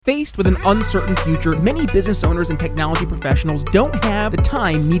Faced with an uncertain future, many business owners and technology professionals don't have the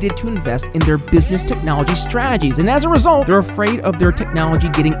time needed to invest in their business technology strategies, and as a result, they're afraid of their technology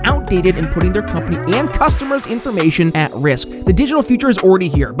getting outdated and putting their company and customers' information at risk. The digital future is already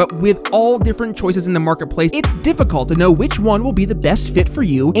here, but with all different choices in the marketplace, it's difficult to know which one will be the best fit for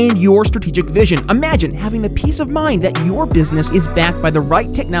you and your strategic vision. Imagine having the peace of mind that your business is backed by the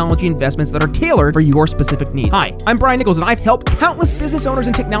right technology investments that are tailored for your specific needs. Hi, I'm Brian Nichols, and I've helped countless business owners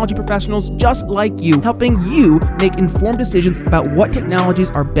and technology professionals just like you, helping you make informed decisions about what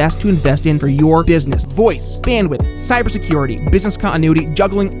technologies are best to invest in for your business. Voice, bandwidth, cybersecurity, business continuity,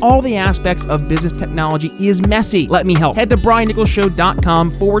 juggling all the aspects of business technology is messy. Let me help. Head to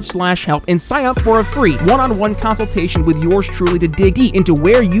briannicholsshow.com/help and sign up for a free one-on-one consultation with yours truly to dig deep into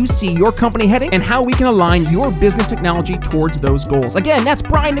where you see your company heading and how we can align your business technology towards those goals. Again, that's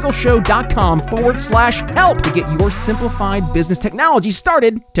briannicholsshow.com/help to get your simplified business technology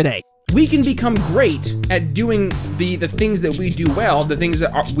started today. We can become great at doing the things that we do well, the things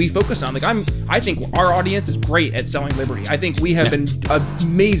that we focus on. I think our audience is great at selling liberty. I think we have been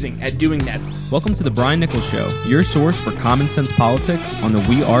amazing at doing that. Welcome to the Brian Nichols Show, your source for common sense politics on the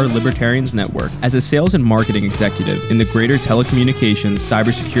We Are Libertarians Network. As a sales and marketing executive in the greater telecommunications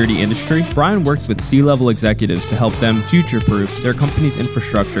cybersecurity industry, Brian works with C-level executives to help them future-proof their company's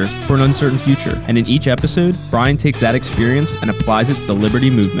infrastructure for an uncertain future. And in each episode, Brian takes that experience and applies it to the liberty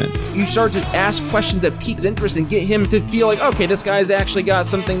movement. You start to ask questions that pique his interest and get him to feel like, okay, this guy's actually got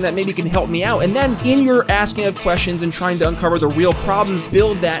something that maybe can help me out. And then in your asking of questions and trying to uncover the real problems,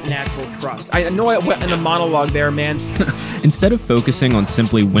 build that natural trust. I know I went in a monologue there, man. Instead of focusing on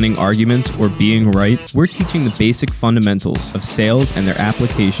simply winning arguments or being right, we're teaching the basic fundamentals of sales and their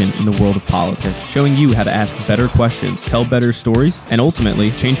application in the world of politics, showing you how to ask better questions, tell better stories, and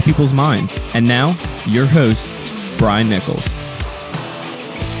ultimately change people's minds. And now, your host, Brian Nichols.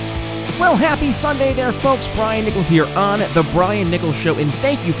 Well, happy Sunday there, folks. Brian Nichols here on The Brian Nichols Show, and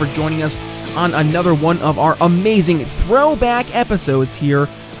thank you for joining us on another one of our amazing throwback episodes here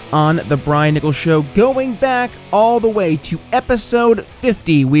on The Brian Nichols Show, going back all the way to episode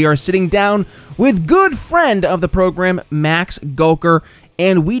 50. We are sitting down with good friend of the program, Max Gulker,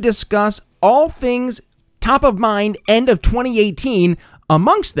 and we discuss all things top of mind end of 2018.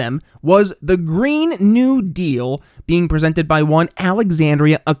 Amongst them was the Green New Deal being presented by one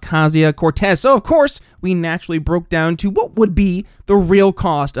Alexandria Ocasio-Cortez. So, of course, we naturally broke down to what would be the real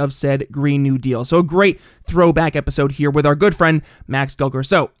cost of said Green New Deal. So, a great throwback episode here with our good friend, Max Gulker.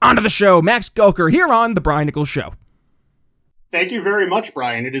 So, on to the show. Max Gulker here on The Brian Nichols Show. Thank you very much,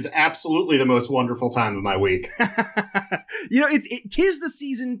 Brian. It is absolutely the most wonderful time of my week. It 'tis the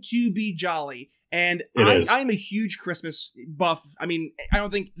season to be jolly. And I'm a huge Christmas buff. I mean, I don't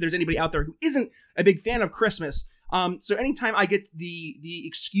think there's anybody out there who isn't a big fan of Christmas. So anytime I get the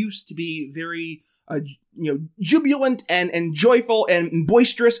excuse to be very, jubilant and joyful and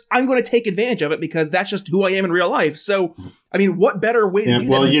boisterous, I'm going to take advantage of it because that's just who I am in real life. So, I mean, what better way to do that?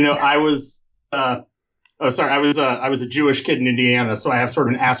 Well, I was a Jewish kid in Indiana, so I have sort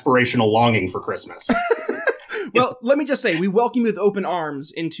of an aspirational longing for Christmas. Well, let me just say, we welcome you with open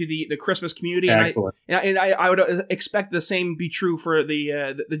arms into the Christmas community. Excellent. And I would expect the same be true for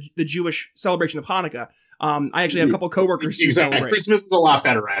the Jewish celebration of Hanukkah. I actually have a couple of coworkers who celebrate. Christmas is a lot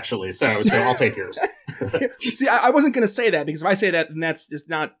better, actually, so I'll take yours. See, I wasn't going to say that, because if I say that, then that's just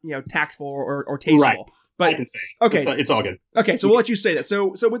not tactful or tasteful. Right. But, I can say it. Okay. It's all good. Okay, so we'll let you say that.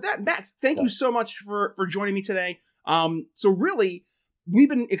 So with that, Matt, thank you so much for joining me today. So really, we've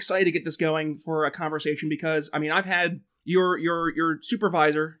been excited to get this going for a conversation because, I mean, I've had your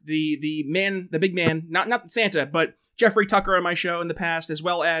supervisor, the big man, not Santa, but Jeffrey Tucker on my show in the past, as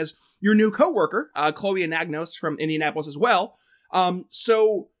well as your new coworker, Chloe Anagnos from Indianapolis as well.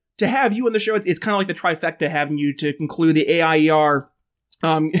 So to have you on the show, it's kind of like the trifecta, having you to conclude the AIER,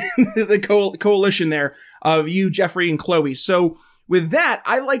 the coalition there of you, Jeffrey, and Chloe. So with that,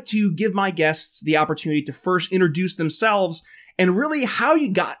 I like to give my guests the opportunity to first introduce themselves and really how you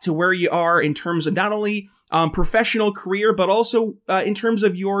got to where you are in terms of not only professional career, but also in terms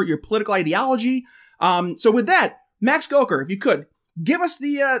of your political ideology. So with that, Max Gulker, if you could, give us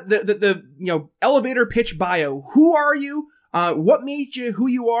the elevator pitch bio. Who are you? What made you who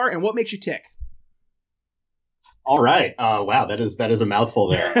you are, and what makes you tick? All right. Wow, that is a mouthful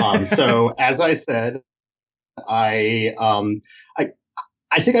there. So as I said, I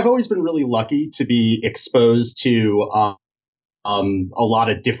think I've always been really lucky to be exposed to a lot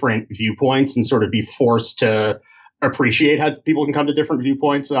of different viewpoints and sort of be forced to appreciate how people can come to different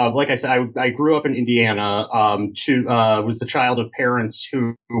viewpoints. Like I said, I grew up in Indiana, was the child of parents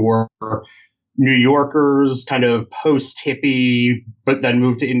who were New Yorkers, kind of post-hippie, but then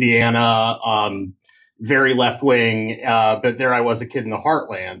moved to Indiana, very left-wing, but there I was, a kid in the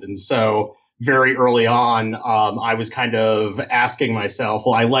heartland. And so very early on, I was kind of asking myself,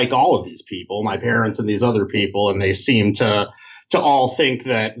 well, I like all of these people, my parents and these other people, and they seem to all think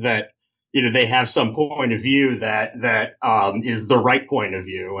that they have some point of view that is the right point of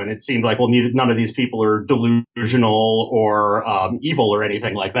view. And it seemed like, well, none of these people are delusional or evil or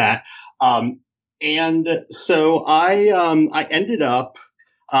anything like that. And so I ended up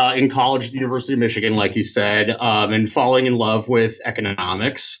in college at the University of Michigan, like you said, and falling in love with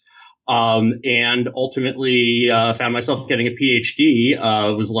economics. And ultimately found myself getting a PhD.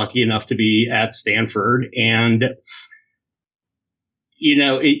 Was lucky enough to be at Stanford, and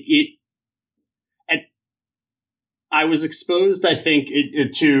I was exposed, I think,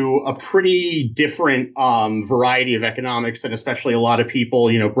 to a pretty different variety of economics than especially a lot of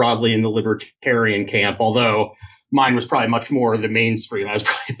people, broadly in the libertarian camp, although mine was probably much more the mainstream. I was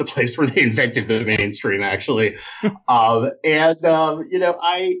probably the place where they invented the mainstream, actually. I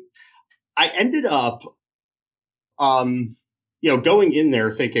ended up, going in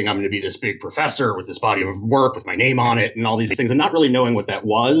there thinking I'm going to be this big professor with this body of work with my name on it and all these things, and not really knowing what that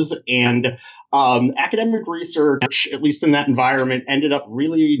was. And academic research, at least in that environment, ended up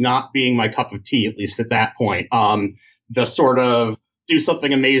really not being my cup of tea, at least at that point. The sort of do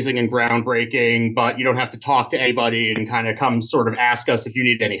something amazing and groundbreaking, but you don't have to talk to anybody and kind of come sort of ask us if you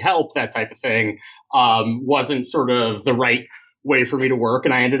need any help, that type of thing, wasn't sort of the right way for me to work.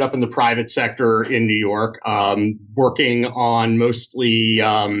 And I ended up in the private sector in New York, working on mostly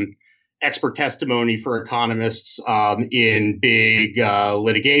expert testimony for economists in big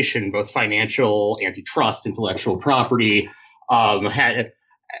litigation, both financial, antitrust, intellectual property.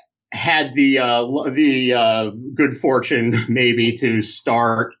 Had the good fortune maybe to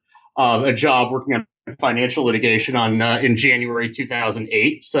start a job working on financial litigation in January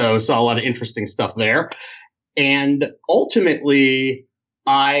 2008. So saw a lot of interesting stuff there. And ultimately,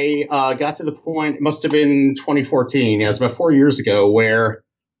 I got to the point, it must have been 2014, it was about 4 years ago, where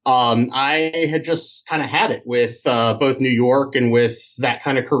I had just kind of had it with both New York and with that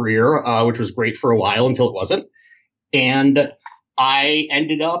kind of career, which was great for a while until it wasn't. And I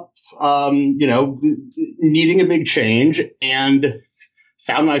ended up, needing a big change, and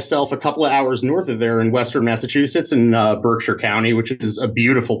found myself a couple of hours north of there in western Massachusetts in Berkshire County, which is a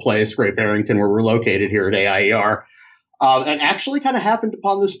beautiful place, Great Barrington, where we're located here at AIER, and actually kind of happened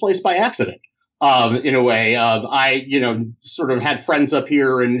upon this place by accident. In a way, I, sort of had friends up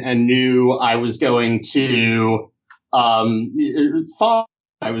here and knew I was going to, thought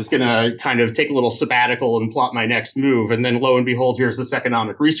I was going to kind of take a little sabbatical and plot my next move. And then lo and behold, here's this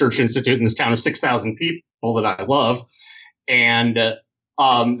economic research institute in this town of 6,000 people that I love. And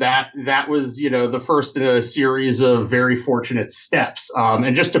that was, the first in a series of very fortunate steps.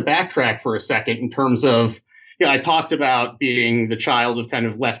 And just to backtrack for a second in terms of, I talked about being the child of kind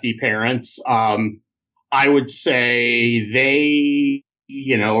of lefty parents. I would say they,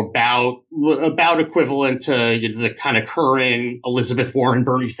 about equivalent to the kind of current Elizabeth Warren,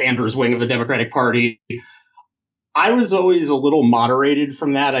 Bernie Sanders wing of the Democratic Party. I was always a little moderated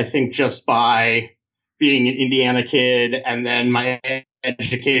from that, I think, just by being an Indiana kid and then my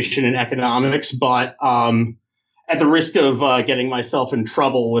education in economics. But at the risk of getting myself in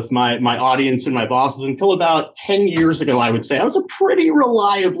trouble with my audience and my bosses, until about 10 years ago, I would say I was a pretty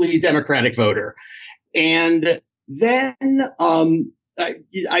reliably Democratic voter. And then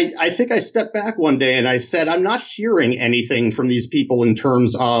I think I stepped back one day and I said, I'm not hearing anything from these people in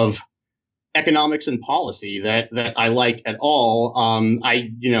terms of economics and policy that I like at all.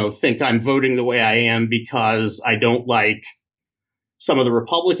 I think I'm voting the way I am because I don't like some of the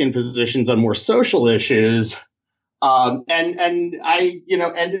Republican positions on more social issues. And I,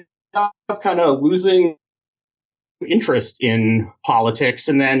 ended up kind of losing interest in politics,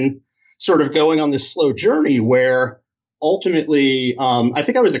 and then sort of going on this slow journey where ultimately, I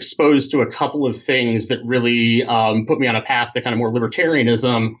think I was exposed to a couple of things that really put me on a path to kind of more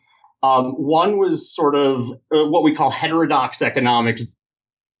libertarianism. One was sort of what we call heterodox economics,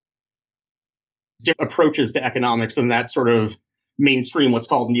 approaches to economics, and that sort of mainstream, what's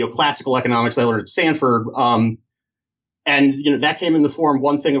called neoclassical economics I learned at Stanford. And, that came in the form,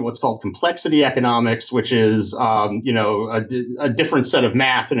 one thing, of what's called complexity economics, which is, a different set of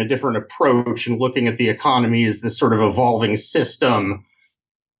math and a different approach, and looking at the economy as this sort of evolving system.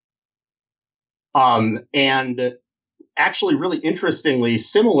 And actually, really interestingly,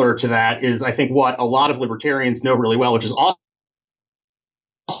 similar to that is, I think, what a lot of libertarians know really well, which is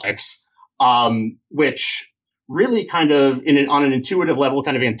economics, which really kind of on an intuitive level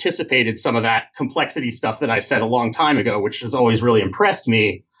kind of anticipated some of that complexity stuff that I said a long time ago, which has always really impressed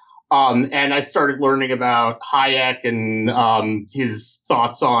me. And I started learning about Hayek and his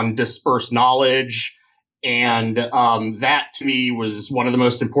thoughts on dispersed knowledge. And that to me was one of the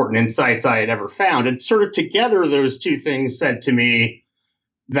most important insights I had ever found. And sort of together, those two things said to me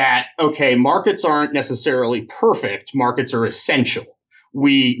that, okay, markets aren't necessarily perfect. Markets are essential.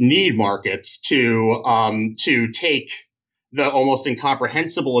 We need markets to take the almost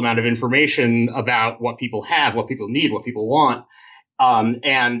incomprehensible amount of information about what people have, what people need, what people want,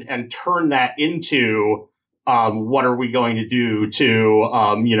 and turn that into what are we going to do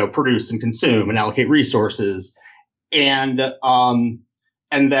to produce and consume and allocate resources, and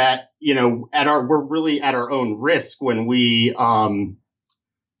that we're really at our own risk when we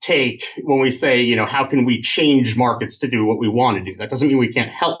say, how can we change markets to do what we want to do? That doesn't mean we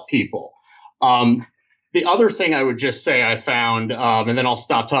can't help people. The other thing I would just say I found, and then I'll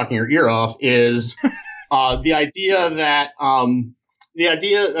stop talking your ear off, is the idea that I'll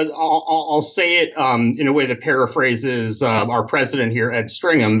say it in a way that paraphrases our president here, Ed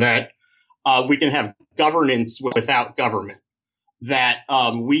Stringham, that we can have governance without government, that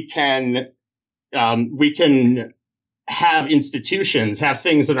we can have institutions, have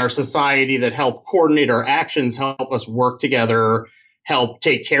things in our society that help coordinate our actions, help us work together, help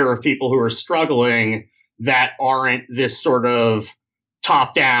take care of people who are struggling, that aren't this sort of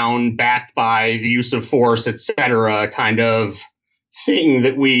top-down, backed by the use of force, et cetera, kind of thing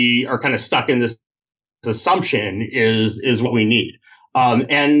that we are kind of stuck in this assumption is what we need.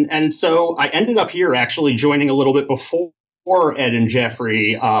 And so I ended up here actually joining a little bit before Ed and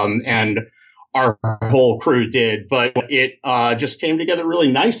Jeffrey and our whole crew did, but it just came together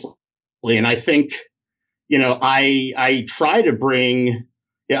really nicely. And I think, I try to bring,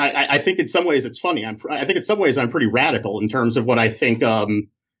 I think in some ways it's funny. I think in some ways I'm pretty radical in terms of what I think,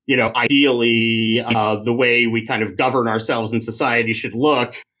 ideally the way we kind of govern ourselves in society should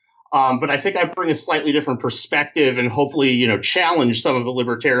look. But I think I bring a slightly different perspective and hopefully, challenge some of the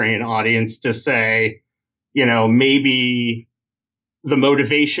libertarian audience to say, maybe the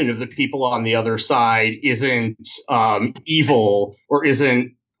motivation of the people on the other side isn't evil or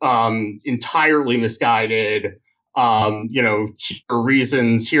isn't entirely misguided. Here are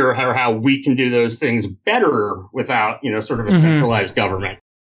reasons, here are how we can do those things better without, sort of a centralized government.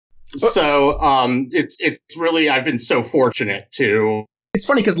 So it's really, I've been so fortunate to. It's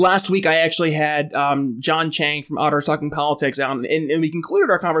funny because last week I actually had John Chang from Otters Talking Politics out, and we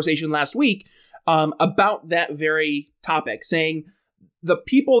concluded our conversation last week about that very topic, saying the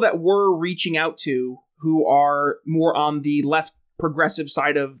people that we're reaching out to who are more on the left progressive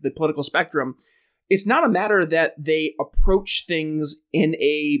side of the political spectrum, it's not a matter that they approach things in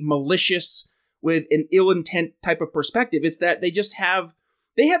a malicious, with an ill intent type of perspective. It's that they just have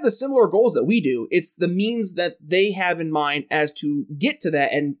the similar goals that we do. It's the means that they have in mind as to get to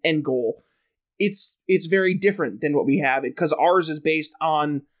that end goal. It's very different than what we have, because ours is based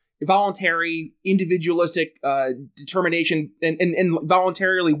on voluntary, individualistic determination and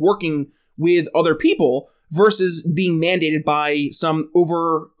voluntarily working with other people versus being mandated by some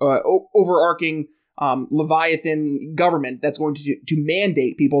overarching Leviathan government that's going to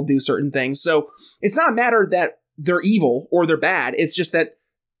mandate people do certain things. So it's not a matter that they're evil or they're bad. It's just that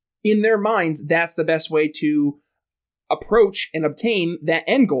in their minds, that's the best way to approach and obtain that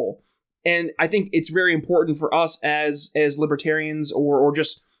end goal. And I think it's very important for us as libertarians or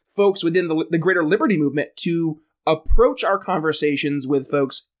just folks within the greater liberty movement to approach our conversations with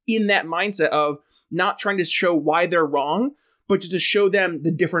folks in that mindset of not trying to show why they're wrong, but just to show them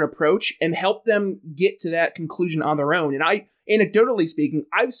the different approach and help them get to that conclusion on their own. And anecdotally speaking,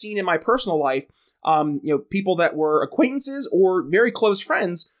 I've seen in my personal life, people that were acquaintances or very close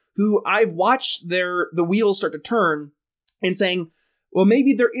friends who I've watched the wheels start to turn and saying, well,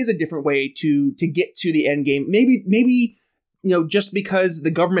 maybe there is a different way to get to the end game. Maybe just because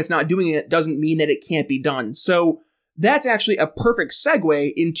the government's not doing it doesn't mean that it can't be done. So that's actually a perfect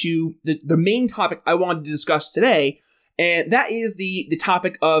segue into the main topic I wanted to discuss today, and that is the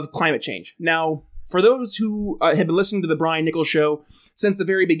topic of climate change. Now, for those who have been listening to the Brian Nichols Show since the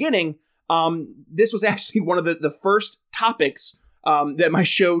very beginning, this was actually one of the first topics that my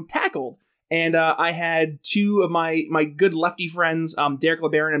show tackled. And I had two of my good lefty friends, Derek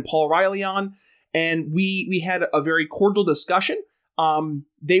LeBaron and Paul Riley, on, and we had a very cordial discussion.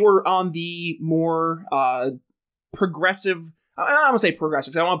 They were on the more progressive, I don't want to say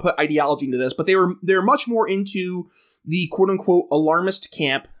progressive, I don't want to put ideology into this, but they're much more into the quote-unquote alarmist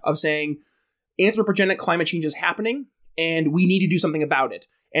camp of saying anthropogenic climate change is happening, and we need to do something about it.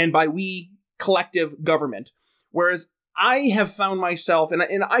 And by we, collective government. Whereas I have found myself, and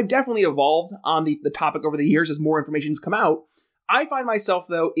I've definitely evolved on the topic over the years as more information's come out. I find myself,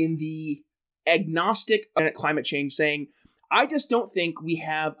 though, in the agnostic climate change, saying, I just don't think we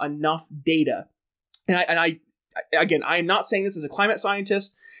have enough data. And I am not saying this as a climate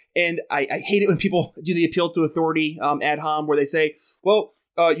scientist, and I hate it when people do the appeal to authority ad hom, where they say, well,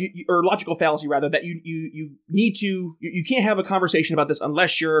 or logical fallacy rather, that you can't have a conversation about this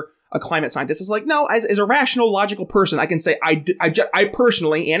unless you're a climate scientist. It's like, no, as a rational, logical person, I can say I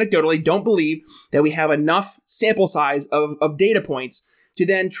personally, anecdotally, don't believe that we have enough sample size of data points to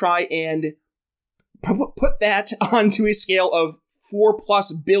then try and put that onto a scale of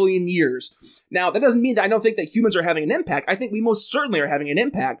 4+ billion years. Now, that doesn't mean that I don't think that humans are having an impact. I think we most certainly are having an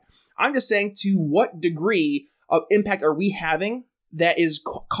impact. I'm just saying, to what degree of impact are we having that is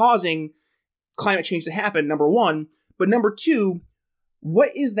causing climate change to happen, number one. But number two, what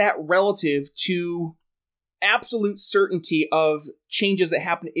is that relative to absolute certainty of changes that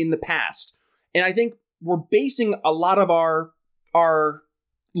happened in the past? And I think we're basing a lot of our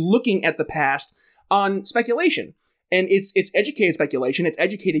looking at the past on speculation. And it's educated speculation, it's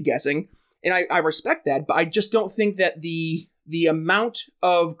educated guessing, and I respect that, but I just don't think that the amount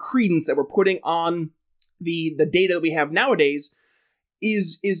of credence that we're putting on the data that we have nowadays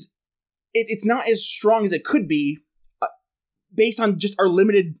it's not as strong as it could be based on just our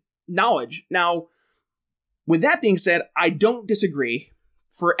limited knowledge. Now, with that being said, I don't disagree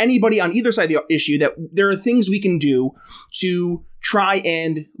for anybody on either side of the issue that there are things we can do to try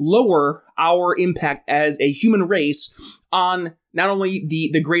and lower our impact as a human race on not only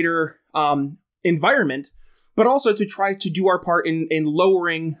the greater environment, but also to try to do our part in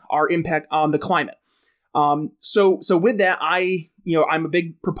lowering our impact on the climate. So with that, I'm a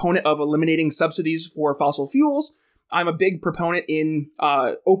big proponent of eliminating subsidies for fossil fuels. I'm a big proponent in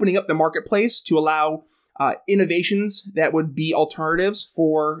opening up the marketplace to allow innovations that would be alternatives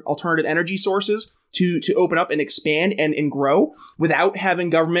for alternative energy sources to open up and expand and grow without having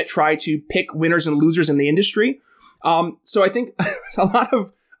government try to pick winners and losers in the industry. So I think a lot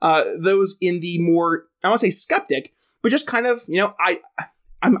of those in the more, I don't want to say skeptic, but just kind of,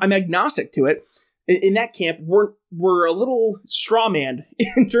 I'm agnostic to it. In that camp, we're a little strawmanned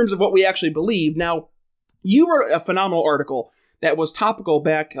in terms of what we actually believe. Now, you wrote a phenomenal article that was topical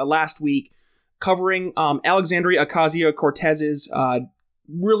back last week covering Alexandria Ocasio-Cortez's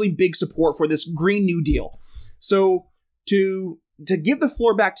really big support for this Green New Deal. So to give the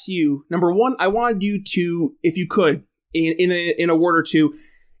floor back to you, number one, I wanted you to, if you could, in a word or two,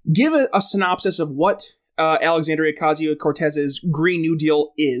 give a synopsis of what Alexandria Ocasio-Cortez's Green New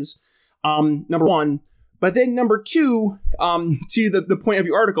Deal is. Number one, but then number two, to the point of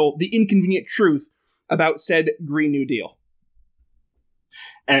your article, the inconvenient truth about said Green New Deal.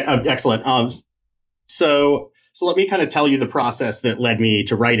 Excellent. So let me kind of tell you the process that led me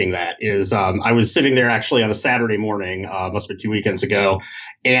to writing that. I was sitting there actually on a Saturday morning, must have been 2 weekends ago,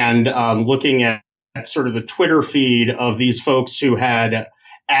 and looking at sort of the Twitter feed of these folks who had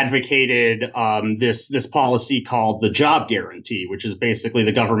advocated this policy called the job guarantee, which is basically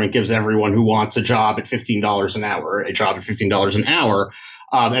the government gives everyone who wants a job at $15 an hour,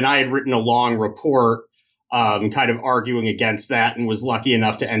 and I had written a long report kind of arguing against that, and was lucky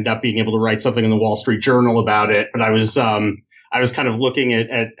enough to end up being able to write something in the Wall Street Journal about it. But I was kind of looking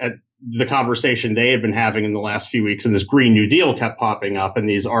at the conversation they had been having in the last few weeks, and this Green New Deal kept popping up in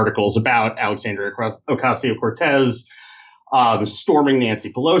these articles about Alexandria Ocasio-Cortez storming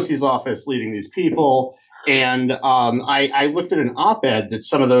Nancy Pelosi's office, leading these people. And I looked at an op-ed that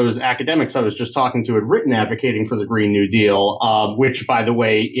some of those academics I was just talking to had written advocating for the Green New Deal, which, by the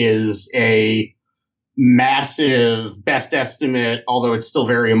way, is a massive best estimate, although it's still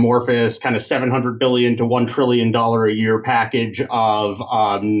very amorphous, kind of $700 billion to $1 trillion a year package of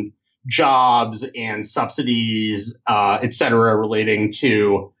jobs and subsidies, et cetera, relating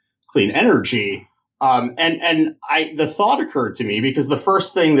to clean energy. The thought occurred to me because the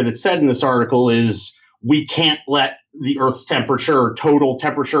first thing that it said in this article is we can't let the Earth's total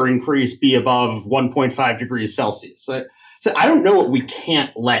temperature increase be above 1.5 degrees Celsius. So I don't know what we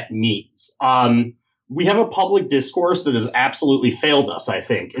can't let means. We have a public discourse that has absolutely failed us, I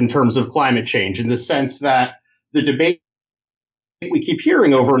think, in terms of climate change, in the sense that the debate we keep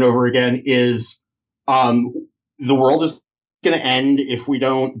hearing over and over again is the world is going to end if we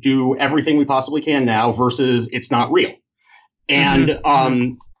don't do everything we possibly can now, versus it's not real.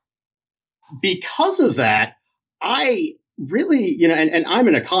 And because of that, I really, and I'm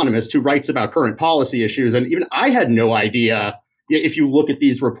an economist who writes about current policy issues, and even I had no idea, if you look at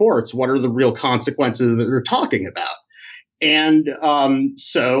these reports, what are the real consequences that they're talking about. And I'm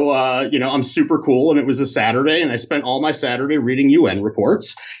super cool. And it was a Saturday, and I spent all my Saturday reading UN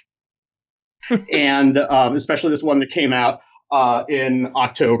reports. And especially this one that came out in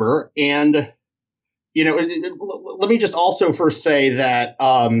October. And, let me just also first say that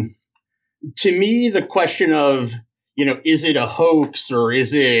to me, the question of, is it a hoax or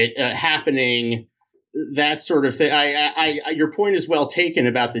is it happening? That sort of thing. Your point is well taken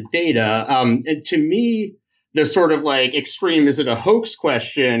about the data. And to me, the sort of like extreme, is it a hoax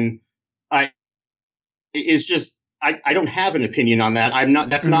question, is just, I don't have an opinion on that.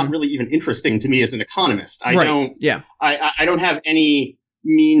 That's not really even interesting to me as an economist. I don't have any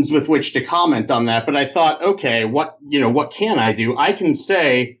means with which to comment on that, but I thought, okay, what can I do? I can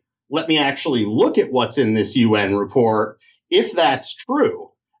say, let me actually look at what's in this UN report. If that's true,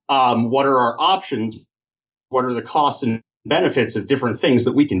 what are our options? What are the costs and benefits of different things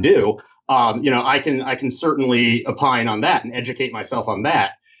that we can do? I can certainly opine on that and educate myself on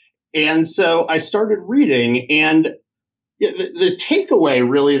that. And so I started reading, and the takeaway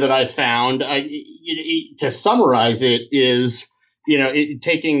really that I found, to summarize it, is,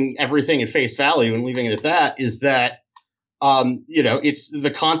 taking everything at face value and leaving it at that, is that, it's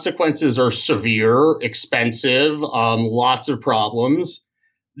the consequences are severe, expensive, lots of problems.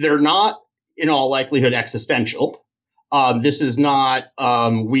 They're not, in all likelihood, existential. This is not,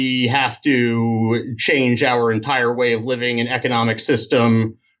 we have to change our entire way of living and economic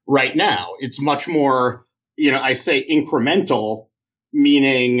system right now. It's much more, I say incremental,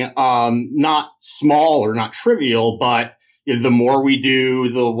 meaning not small or not trivial, but the more we do,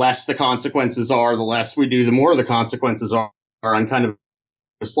 the less the consequences are. The less we do, the more the consequences are on kind of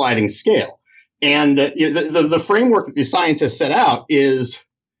a sliding scale. And the framework that the scientists set out is,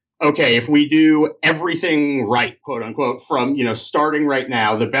 okay, if we do everything right, quote unquote, from, starting right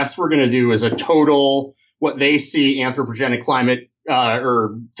now, the best we're going to do is a total, what they see, anthropogenic climate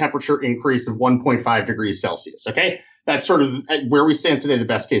or temperature increase of 1.5 degrees Celsius. Okay. That's sort of where we stand today, the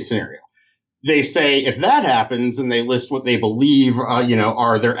best case scenario. They say if that happens, and they list what they believe,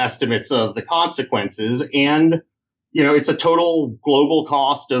 are their estimates of the consequences. And, it's a total global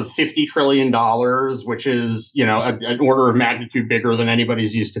cost of $50 trillion, which is, an order of magnitude bigger than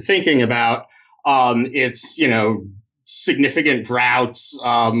anybody's used to thinking about. It's, significant droughts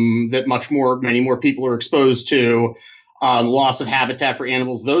that many more people are exposed to, loss of habitat for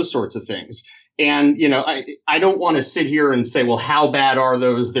animals, those sorts of things. And, I don't want to sit here and say, well, how bad are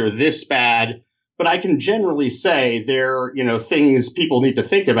those? They're this bad. But I can generally say they're, things people need to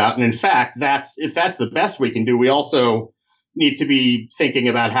think about. And in fact, if that's the best we can do, we also need to be thinking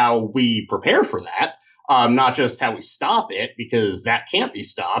about how we prepare for that, not just how we stop it, because that can't be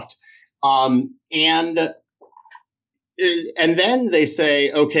stopped. And then they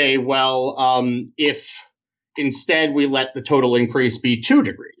say, okay, well, if instead we let the total increase be 2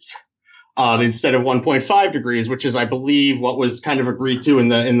 degrees. Instead of 1.5 degrees, which is, I believe, what was kind of agreed to in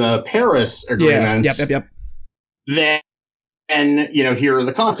the Paris agreement. Yep. Then, here are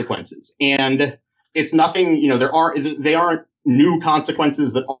the consequences. And it's nothing, they aren't new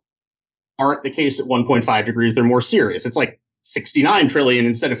consequences that aren't the case at 1.5 degrees. They're more serious. It's like 69 trillion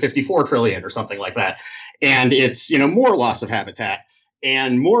instead of 54 trillion or something like that. And it's, more loss of habitat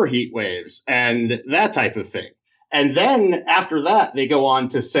and more heat waves and that type of thing. And then after that, they go on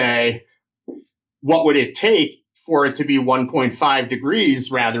to say, what would it take for it to be 1.5 degrees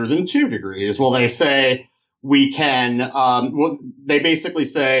rather than 2 degrees? Well, they say we can, they basically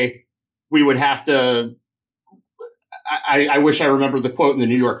say we would have to, I wish I remember the quote in the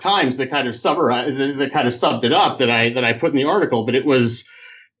New York Times that kind of subbed it up that I put in the article, but it was,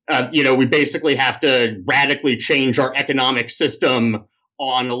 we basically have to radically change our economic system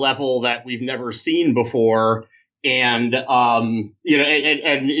on a level that we've never seen before. And, and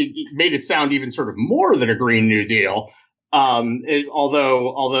it made it sound even sort of more than a Green New Deal.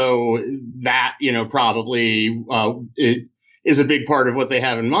 Although that, probably, it is a big part of what they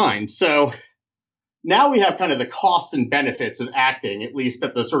have in mind. So now we have kind of the costs and benefits of acting, at least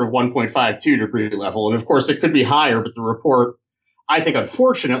at the sort of 1.52 degree level. And of course it could be higher, but the report, I think,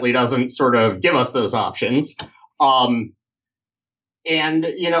 unfortunately doesn't sort of give us those options. And,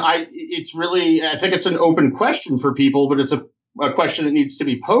 I think it's an open question for people, but it's a question that needs to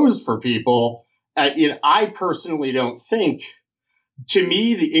be posed for people. I personally don't think, to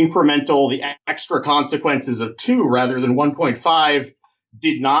me, the extra consequences of 2 rather than 1.5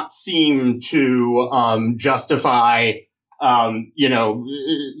 did not seem to justify,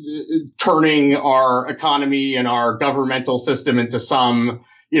 turning our economy and our governmental system into some,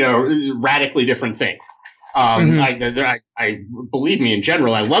 radically different thing. I believe me, in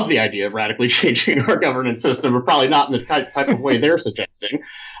general, I love the idea of radically changing our governance system, but probably not in the type of way they're suggesting.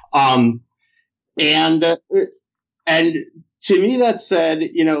 And to me, that said,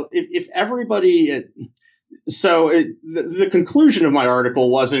 if everybody, the conclusion of my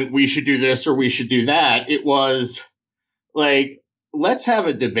article wasn't we should do this or we should do that. It was like, let's have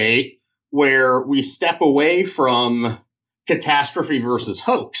a debate where we step away from catastrophe versus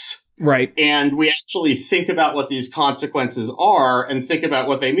hoax. Right. And we actually think about what these consequences are and think about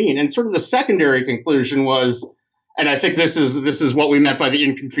what they mean. And sort of the secondary conclusion was, and I think this is what we meant by the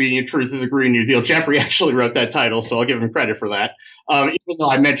inconvenient truth of the Green New Deal. Jeffrey actually wrote that title, so I'll give him credit for that. Even though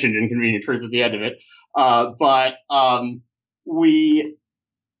I mentioned inconvenient truth at the end of it. But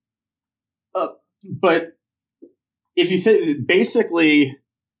if you think, basically,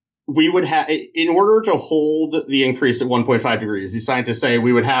 we would have, in order to hold the increase at 1.5 degrees, these scientists say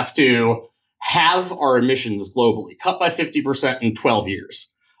we would have to have our emissions globally cut by 50% in 12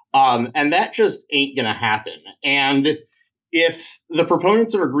 years. And that just ain't going to happen. And if the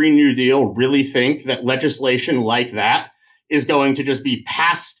proponents of a Green New Deal really think that legislation like that is going to just be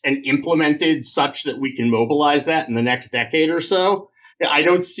passed and implemented such that we can mobilize that in the next decade or so, I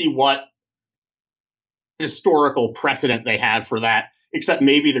don't see what historical precedent they have for that, except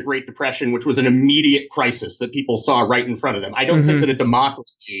maybe the Great Depression, which was an immediate crisis that people saw right in front of them. I don't think that a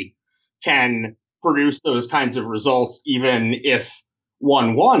democracy can produce those kinds of results, even if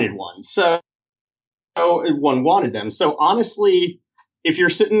one wanted one. So one wanted them. So honestly, if you're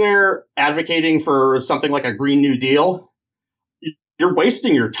sitting there advocating for something like a Green New Deal, you're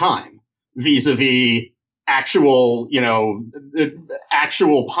wasting your time vis-a-vis actual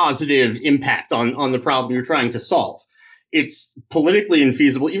positive impact on the problem you're trying to solve. It's politically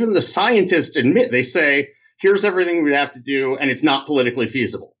infeasible. Even the scientists admit, they say, here's everything we have to do, and it's not politically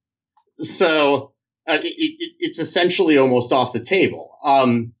feasible. So it's essentially almost off the table.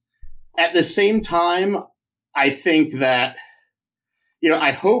 At the same time, I think that,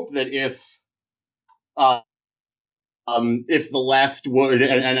 I hope that if the left would,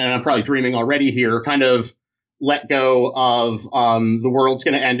 and I'm probably dreaming already here, kind of let go of the world's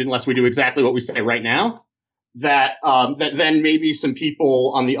going to end unless we do exactly what we say right now, that then maybe some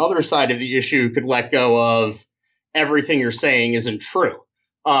people on the other side of the issue could let go of everything you're saying isn't true.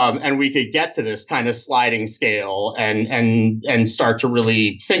 And we could get to this kind of sliding scale and start to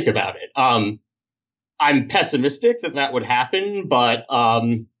really think about it. I'm pessimistic that would happen, but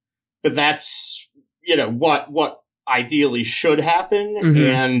that's, what ideally should happen.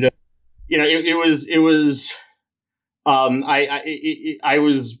 And, I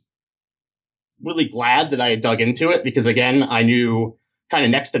was really glad that I had dug into it because, again, I knew kind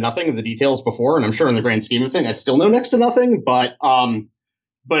of next to nothing of the details before, and I'm sure in the grand scheme of things, I still know next to nothing. But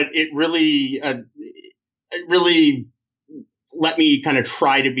it really let me kind of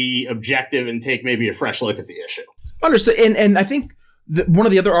try to be objective and take maybe a fresh look at the issue. Understood. And I think one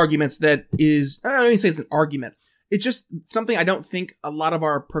of the other arguments that is, I don't even say it's an argument. It's just something I don't think a lot of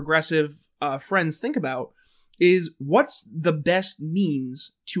our progressive friends think about is what's the best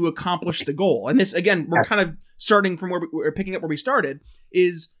means to accomplish the goal. And this, again, we're kind of starting from where we're picking up where we started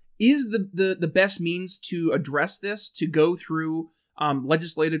is the best means to address this, to go through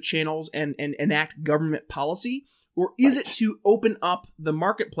legislative channels and enact government policy? Or is it to open up the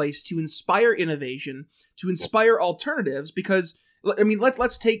marketplace to inspire innovation, to inspire alternatives? Because, I mean,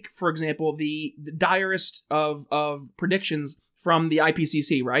 let's take, for example, the direst of predictions from the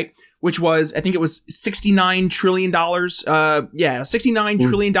IPCC, right? Which was, I think it was $69 trillion. $69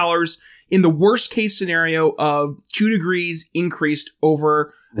 trillion in the worst case scenario of 2 degrees increased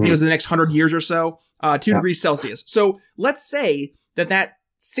over, I think it was the next 100 years or so, 2 degrees Celsius. So let's say that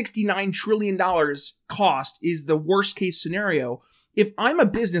 $69 trillion cost is the worst case scenario. If I'm a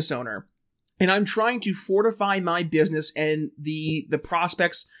business owner and I'm trying to fortify my business and the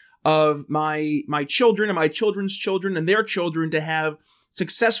prospects of my children and my children's children and their children to have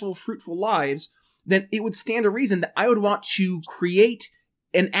successful, fruitful lives, then it would stand to reason that I would want to create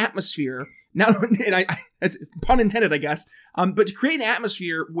an atmosphere. Now, and that's pun intended, I guess, but to create an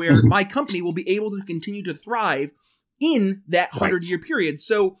atmosphere where my company will be able to continue to thrive in that 100-year period.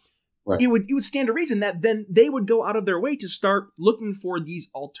 So it would stand to reason that then they would go out of their way to start looking for these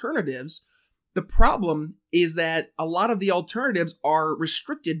alternatives. The problem is that a lot of the alternatives are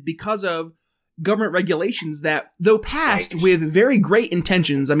restricted because of government regulations that, though passed with very great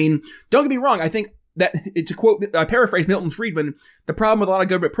intentions, I mean, don't get me wrong, I think that, to quote, paraphrase Milton Friedman, the problem with a lot of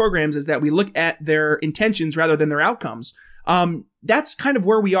government programs is that we look at their intentions rather than their outcomes. That's kind of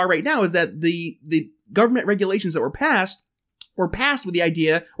where we are right now, is that the government regulations that were passed were passed with the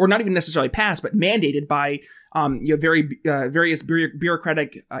idea, or not even necessarily passed, but mandated by various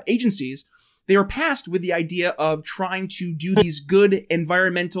bureaucratic agencies. They were passed with the idea of trying to do these good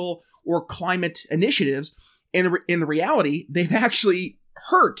environmental or climate initiatives. And in the reality, they've actually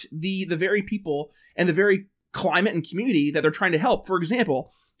hurt the very people and the very climate and community that they're trying to help. For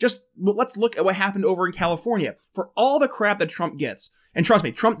example, let's look at what happened over in California. For all the crap that Trump gets, and trust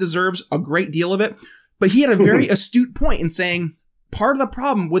me, Trump deserves a great deal of it, but he had a very astute point in saying part of the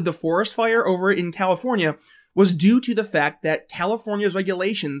problem with the forest fire over in California was due to the fact that California's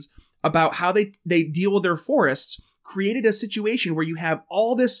regulations about how they deal with their forests created a situation where you have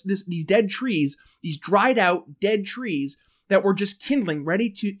all these dead trees, these dried out dead trees that were just kindling, ready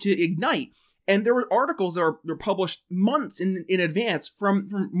to ignite. And there were articles that were published months in advance from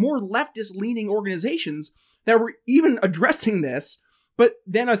more leftist leaning organizations that were even addressing this. But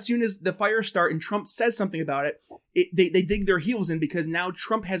then as soon as the fires start and Trump says something about it, they dig their heels in, because now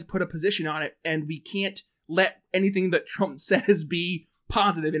Trump has put a position on it, and we can't let anything that Trump says be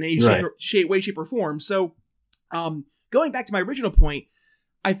positive in any way, shape, or form. So, going back to my original point,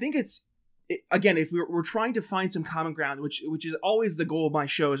 I think again, if we're trying to find some common ground, which is always the goal of my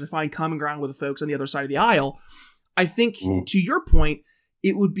show, is to find common ground with the folks on the other side of the aisle. I think to your point,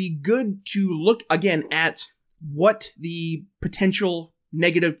 it would be good to look again at what the potential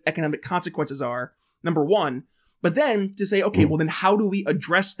negative economic consequences are, number one, but then to say, okay, well then how do we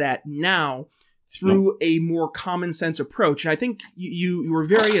address that now through a more common sense approach? And I think you were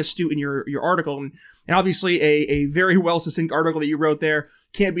very astute in your article, and obviously a very well succinct article that you wrote there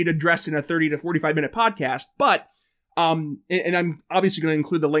can't be addressed in a 30 to 45 minute podcast. But, and I'm obviously going to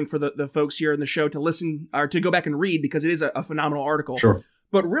include the link for the folks here in the show to listen or to go back and read, because it is a phenomenal article. Sure.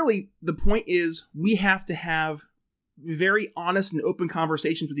 But really the point is we have to have very honest and open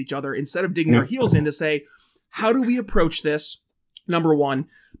conversations with each other instead of digging our heels in to say, how do we approach this? Number one,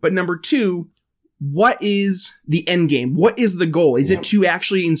 but number two, what is the end game? What is the goal? Is it to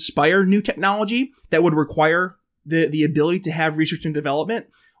actually inspire new technology that would require the ability to have research and development?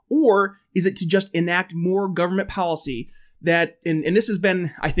 Or is it to just enact more government policy that, and this has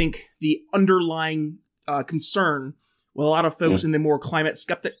been, I think, the underlying concern with a lot of folks in the more climate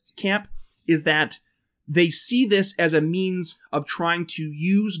skeptic camp, is that they see this as a means of trying to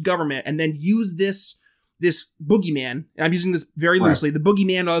use government and then use this boogeyman, and I'm using this very loosely, the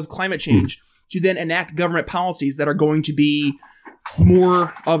boogeyman of climate change, to then enact government policies that are going to be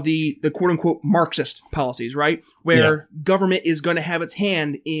more of the quote unquote Marxist policies, right? Where government is going to have its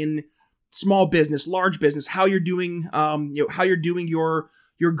hand in small business, large business, how you're doing, how you're doing your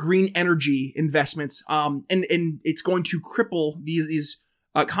green energy investments. And it's going to cripple these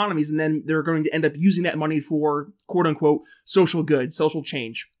economies. And then they're going to end up using that money for quote unquote social good, social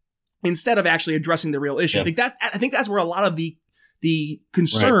change, instead of actually addressing the real issue. I think that's where a lot of the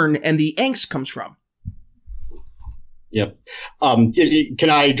concern and the angst comes from. Yep. Can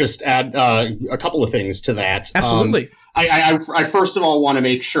I just add a couple of things to that? Absolutely. I first of all want to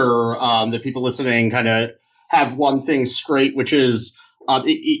make sure that people listening kind of have one thing straight, which is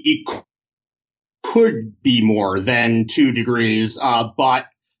it could be more than 2 degrees, but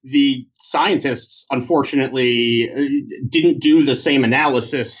the scientists, unfortunately, didn't do the same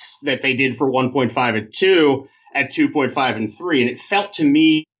analysis that they did for 1.5 and 2 at 2.5 and 3. And it felt to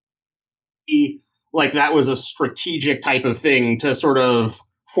me like that was a strategic type of thing to sort of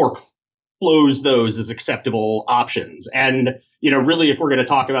foreclose those as acceptable options. And, really, if we're going to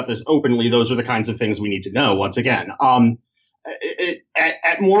talk about this openly, those are the kinds of things we need to know. Once again,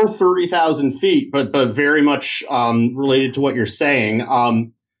 at more 30,000 feet, but very much related to what you're saying,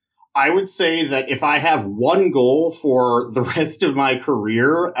 I would say that if I have one goal for the rest of my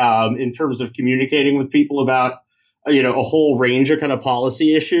career in terms of communicating with people about, a whole range of kind of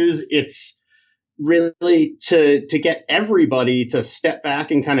policy issues, it's really to get everybody to step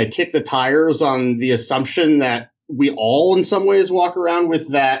back and kind of kick the tires on the assumption that we all in some ways walk around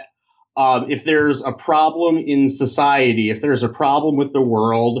with, that if there's a problem in society, if there's a problem with the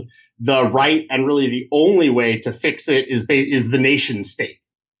world, the right and really the only way to fix it is the nation state,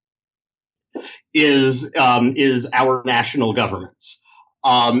 is our national governments.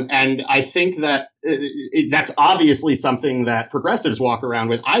 And I think that that's obviously something that progressives walk around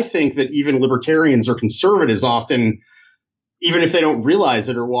with. I think that even libertarians or conservatives often, even if they don't realize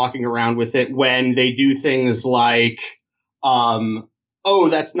it, are walking around with it when they do things like, oh,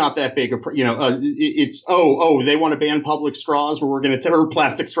 that's not that big it's they want to ban public straws, where we're going to or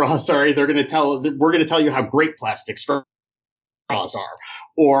plastic straws. Sorry, we're going to tell you how great plastic straws are,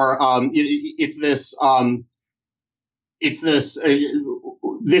 or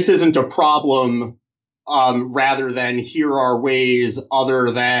this isn't a problem rather than here are ways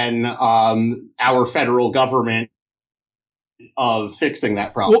other than our federal government of fixing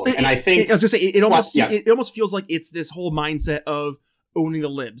that problem. Well, and I think I was gonna say it almost feels like it's this whole mindset of owning the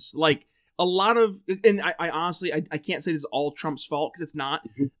libs. Like a lot of, and I honestly I can't say this is all Trump's fault because it's not.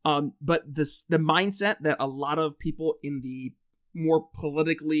 But the mindset that a lot of people in the more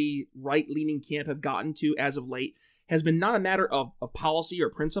politically right-leaning camp have gotten to as of late has been not a matter of policy or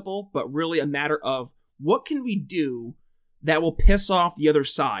principle, but really a matter of what can we do that will piss off the other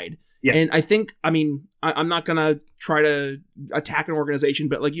side. Yeah. And I think, I mean, I'm not going to try to attack an organization,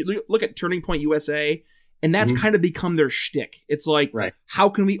 but like you look at Turning Point USA, and that's kind of become their shtick. It's like, how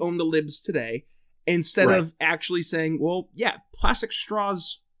can we own the libs today? Instead of actually saying, well, yeah, plastic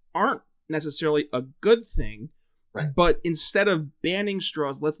straws aren't necessarily a good thing. Right. But instead of banning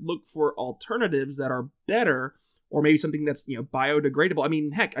straws, let's look for alternatives that are better, or maybe something that's, biodegradable. I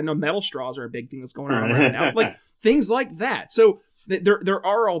mean, heck, I know metal straws are a big thing that's going on right now. Like things like that. So there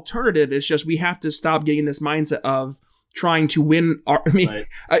are alternatives. It's just we have to stop getting this mindset of trying to win.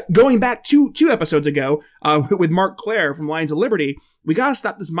 Going back two episodes ago with Mark Claire from Lions of Liberty, we got to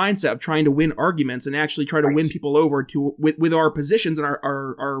stop this mindset of trying to win arguments and actually try to win people over with our positions and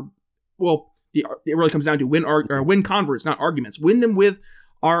our it really comes down to win converts, not arguments. Win them with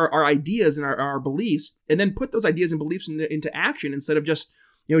our ideas and our beliefs, and then put those ideas and beliefs into action instead of just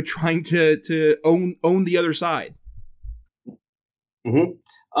trying to own the other side. Mm-hmm.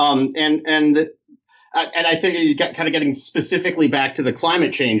 And I think you get kind of getting specifically back to the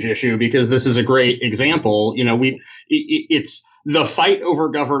climate change issue, because this is a great example. It's the fight over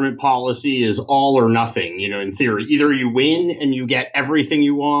government policy is all or nothing. In theory, either you win and you get everything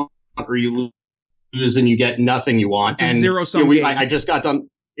you want, or you lose and you get nothing you want. It's a zero-sum game. I just got done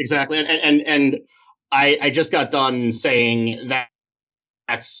exactly, and I just got done saying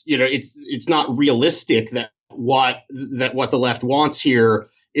that's it's not realistic that what the left wants here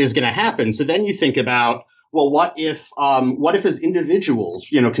is going to happen. So then you think about, well, what if as individuals,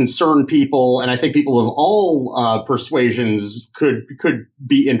 concerned people, and I think people of all persuasions could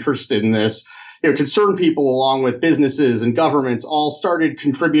be interested in this. Concerned people, along with businesses and governments, all started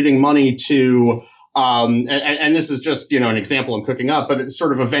contributing money to, and this is just, an example I'm cooking up, but it's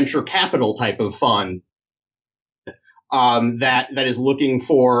sort of a venture capital type of fund that is looking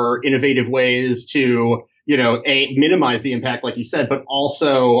for innovative ways to, minimize the impact, like you said, but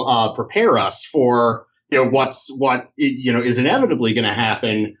also prepare us for, what is inevitably going to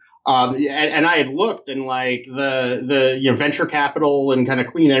happen. And I had looked, and like the venture capital and kind of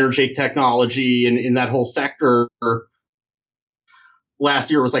clean energy technology in that whole sector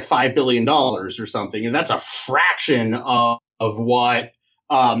last year was like $5 billion or something. And that's a fraction of what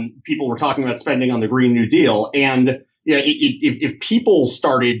people were talking about spending on the Green New Deal. And if people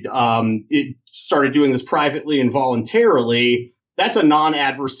started doing this privately and voluntarily, that's a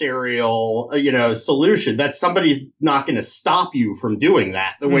non-adversarial, solution. That somebody's not going to stop you from doing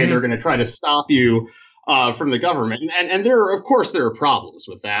that the way they're going to try to stop you from the government. And there are problems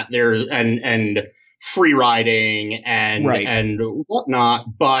with that. There's and free riding and whatnot.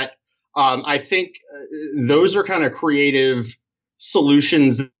 But I think those are kind of creative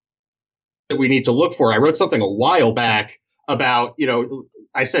solutions that we need to look for. I wrote something a while back about,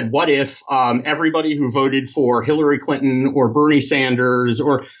 I said, what if everybody who voted for Hillary Clinton or Bernie Sanders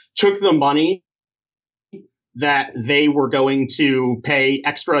or took the money that they were going to pay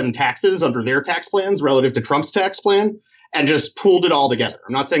extra in taxes under their tax plans relative to Trump's tax plan and just pooled it all together?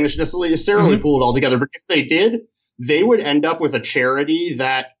 I'm not saying they should necessarily pool it all together, but if they did, they would end up with a charity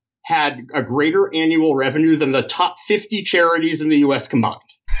that had a greater annual revenue than the top 50 charities in the U.S. combined.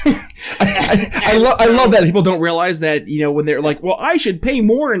 I love that people don't realize that, when they're like, well, I should pay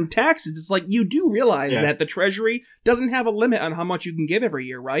more in taxes. It's like, you do realize that the Treasury doesn't have a limit on how much you can give every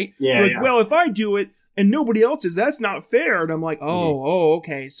year, right? Yeah. Like, well, if I do it and nobody else is, that's not fair. And I'm like,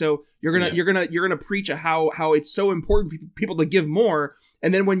 okay. So you're gonna preach how it's so important for people to give more,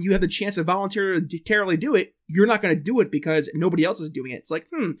 and then when you have the chance to voluntarily do it, you're not going to do it because nobody else is doing it. It's like,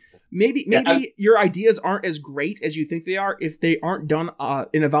 maybe your ideas aren't as great as you think they are if they aren't done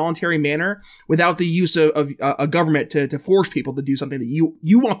in a voluntary manner without the use of a government to force people to do something that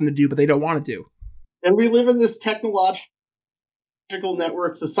you want them to do, but they don't want to do. And we live in this technological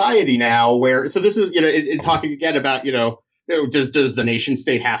network society now where, so this is, talking again about, does the nation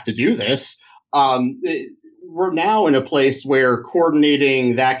state have to do this? We're now in a place where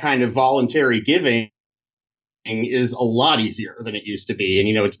coordinating that kind of voluntary giving is a lot easier than it used to be.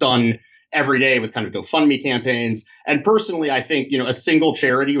 And, it's done every day with kind of GoFundMe campaigns. And personally, I think, a single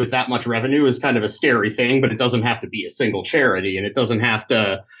charity with that much revenue is kind of a scary thing, but it doesn't have to be a single charity, and it doesn't have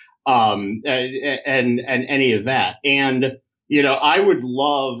to, and any of that. And I would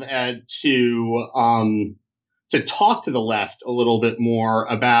love to talk to the left a little bit more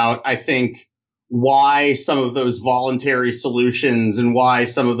about, I think, why some of those voluntary solutions and why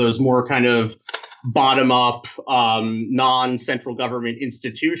some of those more kind of bottom-up, non-central government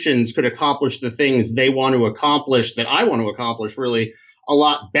institutions could accomplish the things they want to accomplish, that I want to accomplish, really a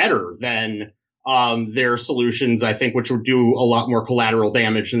lot better than their solutions, I think, which would do a lot more collateral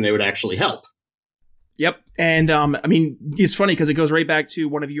damage than they would actually help. Yep. And I mean, it's funny because it goes right back to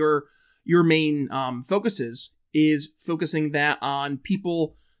one of your main focuses is focusing that on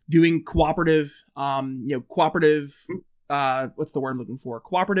people doing cooperative, cooperative, what's the word I'm looking for?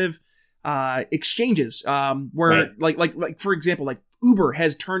 Cooperative exchanges, where right. like for example, like Uber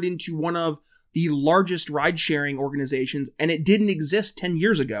has turned into one of the largest ride sharing organizations, and it didn't exist 10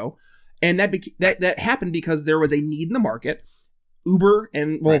 years ago. And that happened because there was a need in the market. Uber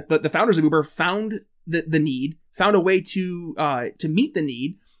and right. the founders of Uber found the need, found a way to meet the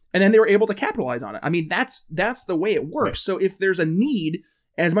need, and then they were able to capitalize on it. I mean, that's the way it works. Right. So if there's a need,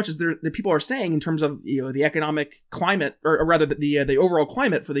 as much as the people are saying in terms of the economic climate, or rather the overall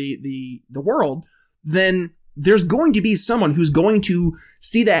climate for the world, then there's going to be someone who's going to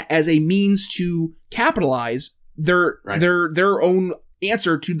see that as a means to capitalize their own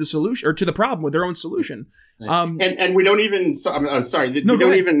answer to the solution, or to the problem with their own solution. And we don't even, I'm sorry, we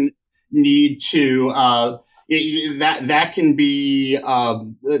don't even need to, that can be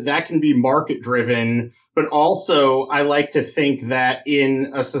market driven, but also I like to think that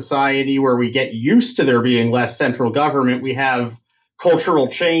in a society where we get used to there being less central government, we have cultural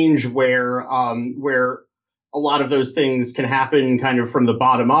change where a lot of those things can happen kind of from the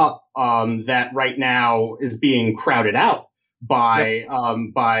bottom up, that right now is being crowded out by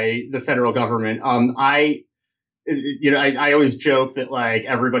the federal government. I always joke that like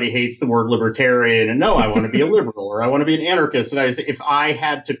everybody hates the word libertarian, and no, I want to be a liberal or I want to be an anarchist. And I say, if I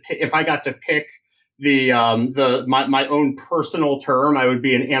got to pick my own personal term, I would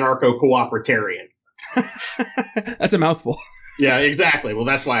be an anarcho-cooperatarian. That's a mouthful. Yeah, exactly. Well,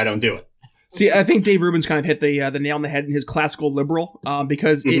 that's why I don't do it. See, I think Dave Rubin's kind of hit the nail on the head in his classical liberal,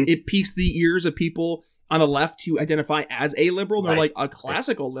 because Mm-hmm. it piques the ears of people on the left who identify as a liberal. They're Right. like, a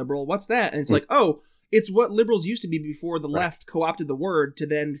classical liberal? What's that? And it's like, oh, it's what liberals used to be before the left co-opted the word to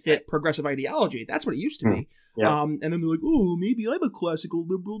then fit progressive ideology. That's what it used to be. Yeah. And then they're like, oh, maybe I'm a classical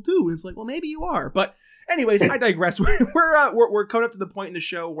liberal too. And it's like, well, maybe you are. But anyways, I digress. We're coming up to the point in the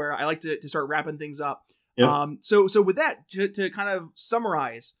show where I like to start wrapping things up. Yep. So with that, to kind of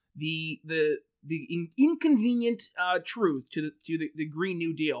summarize the inconvenient truth to the Green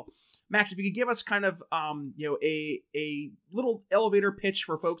New Deal, Max, if you could give us kind of a little elevator pitch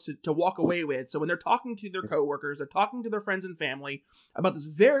for folks to walk away with, so when they're talking to their coworkers, they're talking to their friends and family about this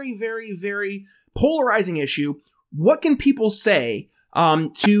very, very, very polarizing issue, what can people say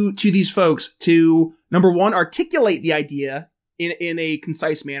to these folks to, number one, articulate the idea in a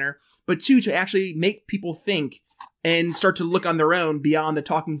concise manner, but two, to actually make people think and start to look on their own beyond the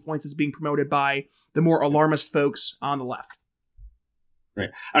talking points that's being promoted by the more alarmist folks on the left? Right.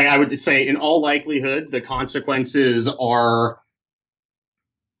 I would say, in all likelihood, the consequences are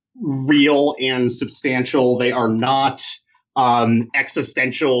real and substantial. They are not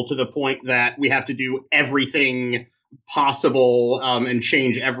existential to the point that we have to do everything possible and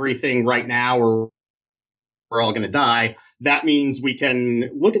change everything right now, or we're all going to die. That means we can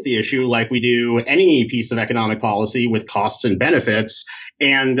look at the issue like we do any piece of economic policy, with costs and benefits,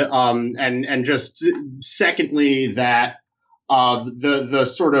 and just secondly, that the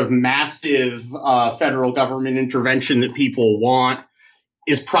sort of massive federal government intervention that people want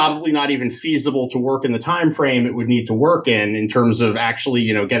is probably not even feasible to work in the time frame it would need to work in terms of actually,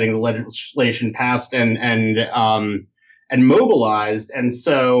 getting the legislation passed and mobilized. And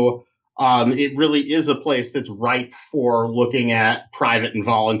so it really is a place that's ripe for looking at private and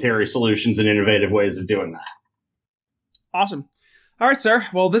voluntary solutions and innovative ways of doing that. Awesome. All right, sir.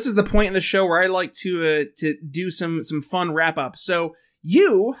 Well, this is the point in the show where I like to do some fun wrap up. So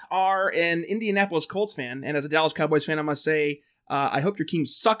you are an Indianapolis Colts fan, and as a Dallas Cowboys fan, I must say, I hope your team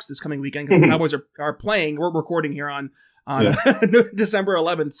sucks this coming weekend, because the Cowboys are playing. We're recording here on December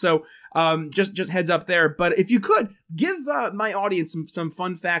 11th. So just heads up there. But if you could give my audience some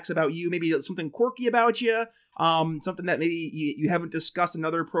fun facts about you, maybe something quirky about you, something that maybe you haven't discussed in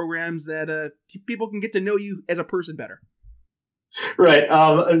other programs, that people can get to know you as a person better. Right.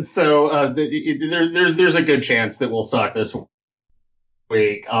 So there's a good chance that we'll suck this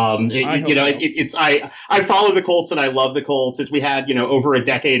week. I follow the Colts and I love the Colts. We had, over a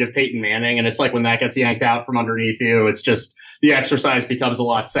decade of Peyton Manning, and it's like when that gets yanked out from underneath you, it's just the exercise becomes a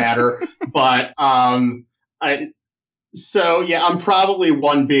lot sadder. But so yeah, I'm probably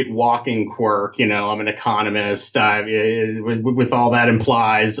one big walking quirk. I'm an economist. With all that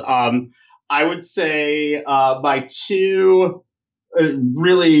implies, I would say my two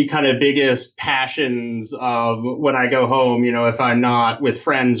really kind of biggest passions when I go home, if I'm not with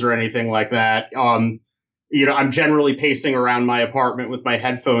friends or anything like that. I'm generally pacing around my apartment with my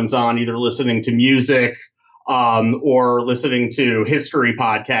headphones on, either listening to music or listening to history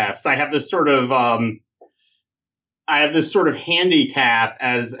podcasts. I have this sort of handicap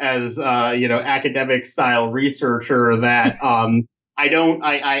as academic style researcher that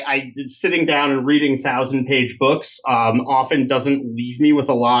I sitting down and reading 1,000-page books often doesn't leave me with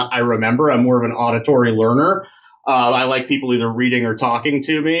a lot I remember. I'm more of an auditory learner. I like people either reading or talking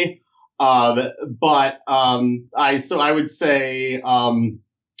to me. I would say I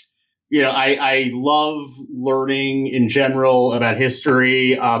love learning in general about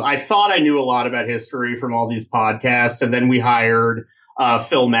history. I thought I knew a lot about history from all these podcasts, and then we hired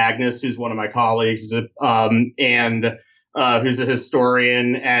Phil Magnus, who's one of my colleagues, and who's a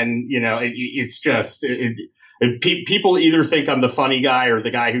historian. And it's just people either think I'm the funny guy or the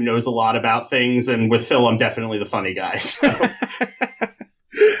guy who knows a lot about things. And with Phil, I'm definitely the funny guy. So.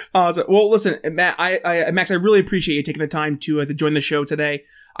 Well, listen, Matt, Max, I really appreciate you taking the time to join the show today.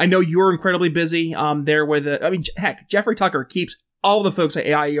 I know you're incredibly busy there with heck, Jeffrey Tucker keeps all the folks at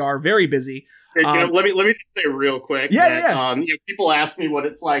AIER very busy. Let me just say real quick. People ask me what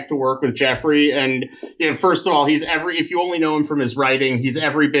it's like to work with Jeffrey, and first of all, if you only know him from his writing, he's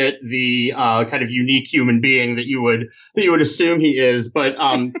every bit the kind of unique human being that you would assume he is. But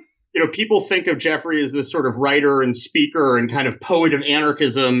people think of Jeffrey as this sort of writer and speaker and kind of poet of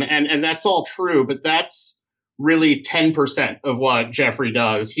anarchism, and that's all true, but that's really 10% of what Jeffrey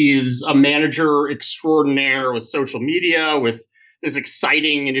does. He's a manager extraordinaire with social media, with this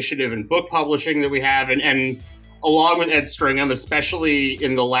exciting initiative in book publishing that we have, and along with Ed Stringham, especially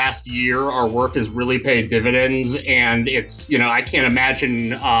in the last year, our work has really paid dividends, and it's, I can't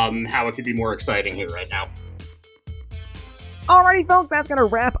imagine how it could be more exciting here right now. Alrighty, folks, that's going to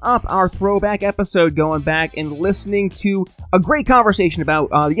wrap up our throwback episode, going back and listening to a great conversation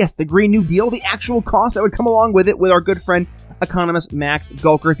about, the Green New Deal, the actual costs that would come along with it, with our good friend, economist Max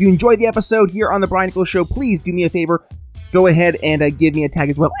Gulker. If you enjoyed the episode here on The Brian Nichols Show, please do me a favor. Go ahead and give me a tag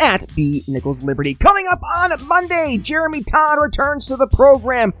as well at B Nichols Liberty. Coming up on Monday, Jeremy Todd returns to the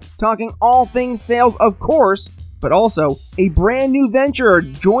program, talking all things sales, of course, but also a brand new venture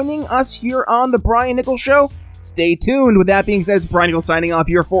joining us here on The Brian Nichols Show. Stay tuned. With that being said, it's Brian Nichols signing off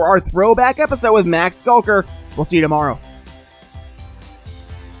here for our throwback episode with Max Gulker. We'll see you tomorrow.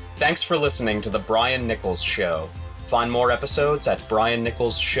 Thanks for listening to The Brian Nichols Show. Find more episodes at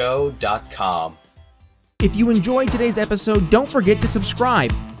briannicholsshow.com. If you enjoyed today's episode, don't forget to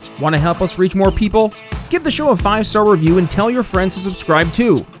subscribe. Want to help us reach more people? Give the show a 5-star review and tell your friends to subscribe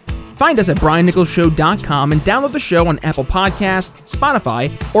too. Find us at briannicholsshow.com and download the show on Apple Podcasts,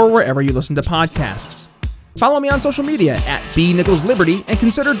 Spotify, or wherever you listen to podcasts. Follow me on social media at bnicholsliberty and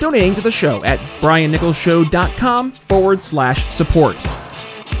consider donating to the show at briannicholsshow.com/support.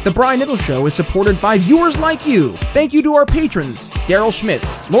 The Brian Nichols Show is supported by viewers like you. Thank you to our patrons, Daryl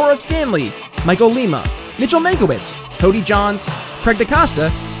Schmitz, Laura Stanley, Michael Lima, Mitchell Mankiewicz, Cody Johns, Craig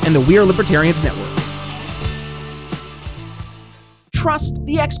DaCosta, and the We Are Libertarians Network. Trust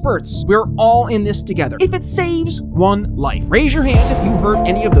the experts. We're all in this together. If it saves one life, raise your hand if you heard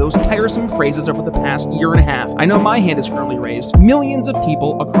any of those tiresome phrases over the past year and a half. I know my hand is currently raised. Millions of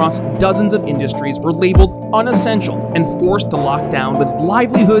people across dozens of industries were labeled unessential and forced to lock down, with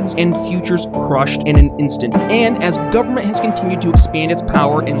livelihoods and futures crushed in an instant. And as government has continued to expand its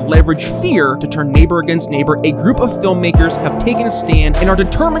power and leverage fear to turn neighbor against neighbor, a group of filmmakers have taken a stand and are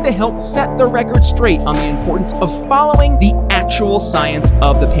determined to help set the record straight on the importance of following the actual science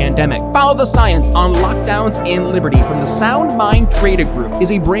of the pandemic. Follow the Science on Lockdowns and Liberty from the Sound Mind Creative Group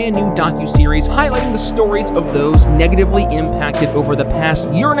is a brand new docuseries highlighting the stories of those negatively impacted over the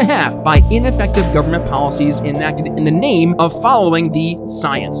past year and a half by ineffective government policies enacted in the name of following the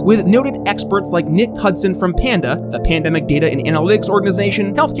science. With noted experts like Nick Hudson from PANDA, the Pandemic Data and Analytics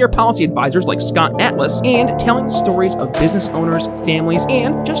Organization, healthcare policy advisors like Scott Atlas, and telling the stories of business owners, families,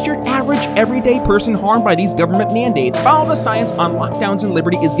 and just your average everyday person harmed by these government mandates. Follow the Science on lockdowns and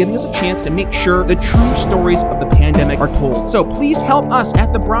liberty is giving us a chance to make sure the true stories of the pandemic are told. So please help us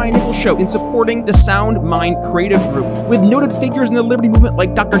at The Brian Nichols Show in supporting the Sound Mind Creative Group. With noted figures in the liberty movement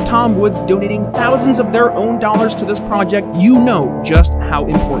like Dr. Tom Woods donating thousands of their own dollars to this project, you know just how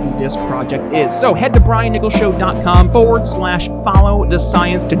important this project is. So head to briannicholsshow.com/follow the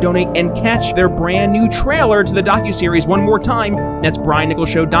science to donate and catch their brand new trailer to the docuseries one more time. That's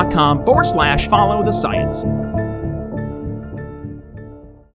briannicholsshow.com/follow the science.